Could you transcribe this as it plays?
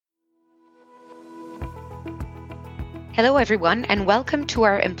Hello, everyone, and welcome to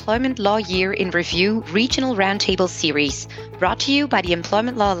our Employment Law Year in Review Regional Roundtable series, brought to you by the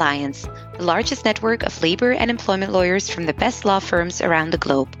Employment Law Alliance, the largest network of labour and employment lawyers from the best law firms around the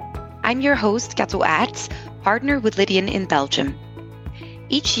globe. I'm your host, Kato Aerts, partner with Lydian in Belgium.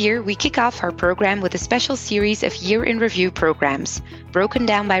 Each year, we kick off our program with a special series of Year in Review programs, broken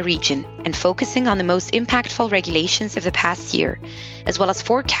down by region and focusing on the most impactful regulations of the past year, as well as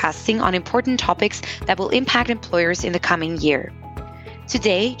forecasting on important topics that will impact employers in the coming year.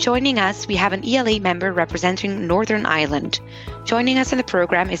 Today, joining us, we have an ELA member representing Northern Ireland. Joining us in the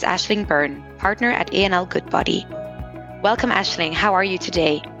program is Aisling Byrne, partner at A&L Goodbody. Welcome, Aisling. How are you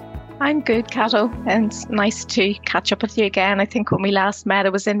today? I'm good, Kato, and it's nice to catch up with you again. I think when we last met,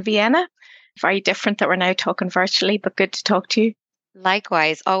 it was in Vienna. Very different that we're now talking virtually, but good to talk to you.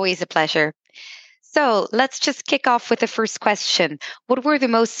 Likewise, always a pleasure. So let's just kick off with the first question. What were the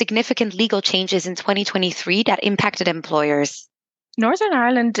most significant legal changes in 2023 that impacted employers? Northern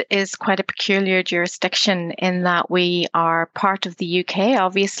Ireland is quite a peculiar jurisdiction in that we are part of the UK,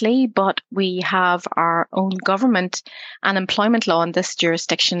 obviously, but we have our own government, and employment law in this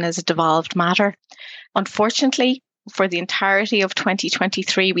jurisdiction is a devolved matter. Unfortunately, for the entirety of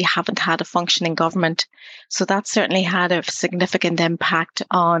 2023, we haven't had a functioning government. So that certainly had a significant impact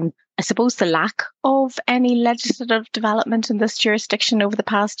on, I suppose, the lack of any legislative development in this jurisdiction over the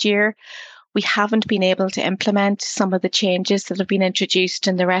past year. We haven't been able to implement some of the changes that have been introduced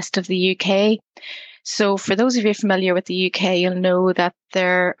in the rest of the UK. So for those of you familiar with the UK, you'll know that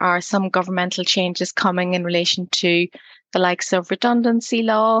there are some governmental changes coming in relation to the likes of redundancy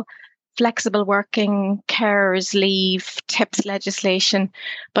law, flexible working, carers leave, tips legislation.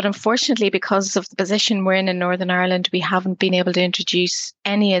 But unfortunately, because of the position we're in Northern Ireland, we haven't been able to introduce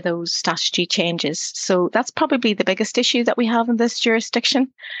any of those statutory changes. So that's probably the biggest issue that we have in this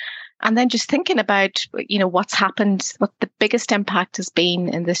jurisdiction. And then just thinking about, what's happened, what the biggest impact has been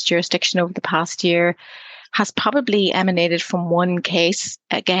in this jurisdiction over the past year has probably emanated from one case.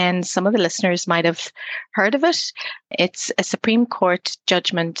 Again, some of the listeners might have heard of it. It's a Supreme Court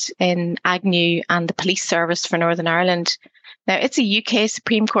judgment in Agnew and the Police Service for Northern Ireland. Now, it's a UK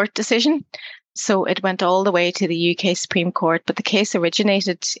Supreme Court decision, so it went all the way to the UK Supreme Court, but the case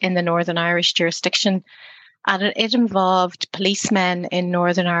originated in the Northern Irish jurisdiction. And it involved policemen in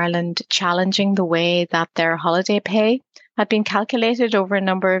Northern Ireland challenging the way that their holiday pay had been calculated over a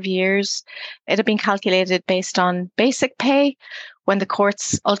number of years. It had been calculated based on basic pay when the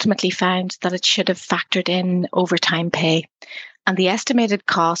courts ultimately found that it should have factored in overtime pay. And the estimated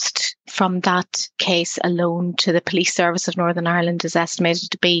cost from that case alone to the Police Service of Northern Ireland is estimated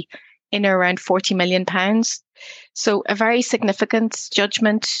to be in around £40 million. So a very significant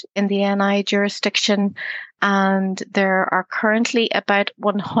judgment in the NI jurisdiction. And there are currently about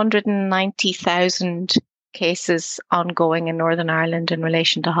 190,000 cases ongoing in Northern Ireland in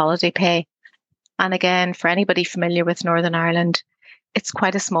relation to holiday pay. And again, for anybody familiar with Northern Ireland, it's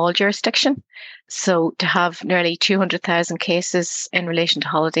quite a small jurisdiction. So to have nearly 200,000 cases in relation to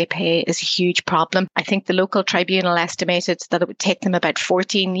holiday pay is a huge problem. I think the local tribunal estimated that it would take them about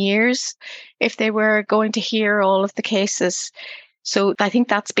 14 years if they were going to hear all of the cases. So I think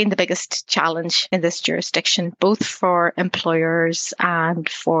that's been the biggest challenge in this jurisdiction, both for employers and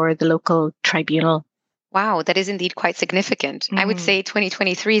for the local tribunal. Wow, that is indeed quite significant. I would say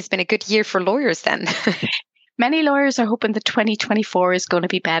 2023 has been a good year for lawyers then. Many lawyers are hoping that 2024 is going to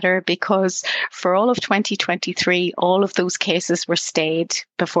be better because for all of 2023, all of those cases were stayed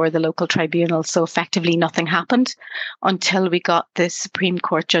before the local tribunal. So effectively nothing happened until we got the Supreme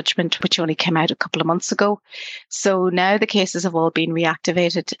Court judgment, which only came out a couple of months ago. So now the cases have all been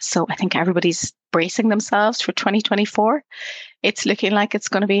reactivated. So I think everybody's bracing themselves for 2024. It's looking like it's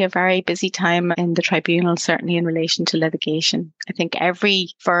going to be a very busy time in the tribunal, certainly in relation to litigation. I think every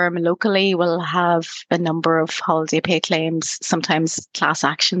firm locally will have a number of holiday pay claims, sometimes class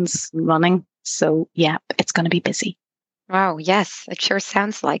actions running. So yeah, it's going to be busy. Wow, yes, it sure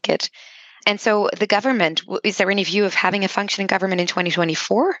sounds like it. And so the government, is there any view of having a functioning government in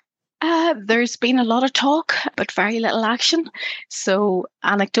 2024? There's been a lot of talk, but very little action. So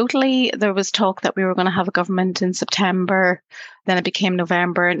anecdotally, there was talk that we were going to have a government in September. Then it became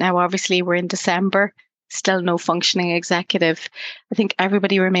November. Now, obviously, we're in December. Still no functioning executive. I think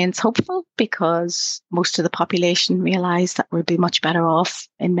everybody remains hopeful because most of the population realise that we'll be much better off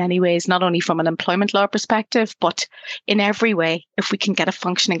in many ways, not only from an employment law perspective, but in every way if we can get a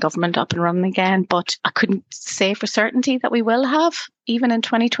functioning government up and running again. But I couldn't say for certainty that we will have, even in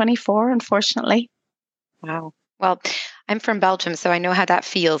 2024, unfortunately. Wow. Well, I'm from Belgium, so I know how that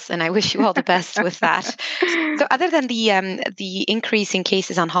feels, and I wish you all the best with that. So, other than the increase in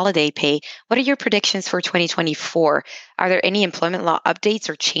cases on holiday pay, what are your predictions for 2024? Are there any employment law updates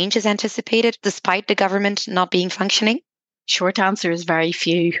or changes anticipated, despite the government not being functioning? Short answer is very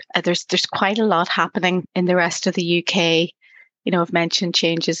few. There's quite a lot happening in the rest of the UK. I've mentioned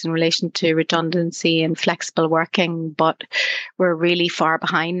changes in relation to redundancy and flexible working, but we're really far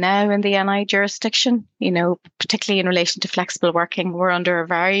behind now in the NI jurisdiction. Particularly in relation to flexible working, we're under a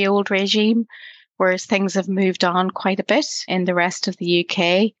very old regime, whereas things have moved on quite a bit in the rest of the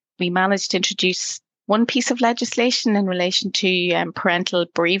UK. We managed to introduce one piece of legislation in relation to parental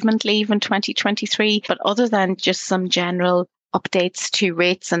bereavement leave in 2023, but other than just some general updates to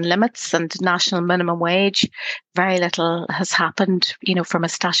rates and limits and national minimum wage, very little has happened, from a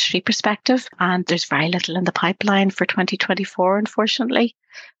statutory perspective. And there's very little in the pipeline for 2024, unfortunately.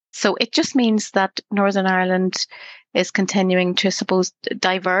 So it just means that Northern Ireland is continuing to, I suppose,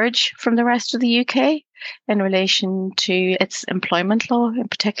 diverge from the rest of the UK in relation to its employment law in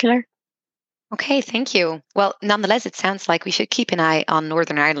particular. Okay, thank you. Well, nonetheless, it sounds like we should keep an eye on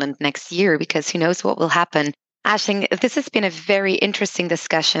Northern Ireland next year, because who knows what will happen. Aisling, this has been a very interesting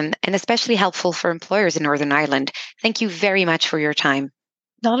discussion and especially helpful for employers in Northern Ireland. Thank you very much for your time.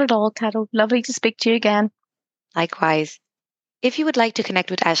 Not at all, Cato. Lovely to speak to you again. Likewise. If you would like to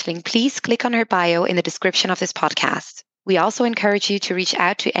connect with Aisling, please click on her bio in the description of this podcast. We also encourage you to reach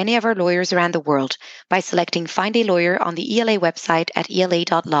out to any of our lawyers around the world by selecting Find a Lawyer on the ELA website at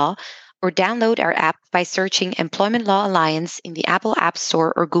ela.law, or download our app by searching Employment Law Alliance in the Apple App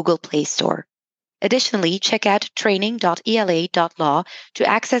Store or Google Play Store. Additionally, check out training.ela.law to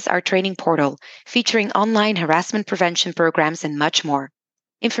access our training portal, featuring online harassment prevention programs and much more.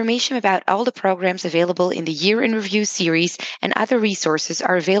 Information about all the programs available in the Year in Review series and other resources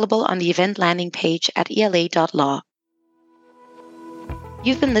are available on the event landing page at ela.law.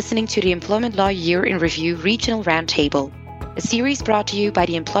 You've been listening to the Employment Law Year in Review Regional Roundtable, a series brought to you by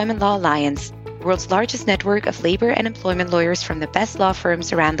the Employment Law Alliance, the world's largest network of labor and employment lawyers from the best law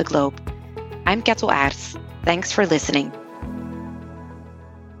firms around the globe. I'm Ketel Aarts. Thanks for listening.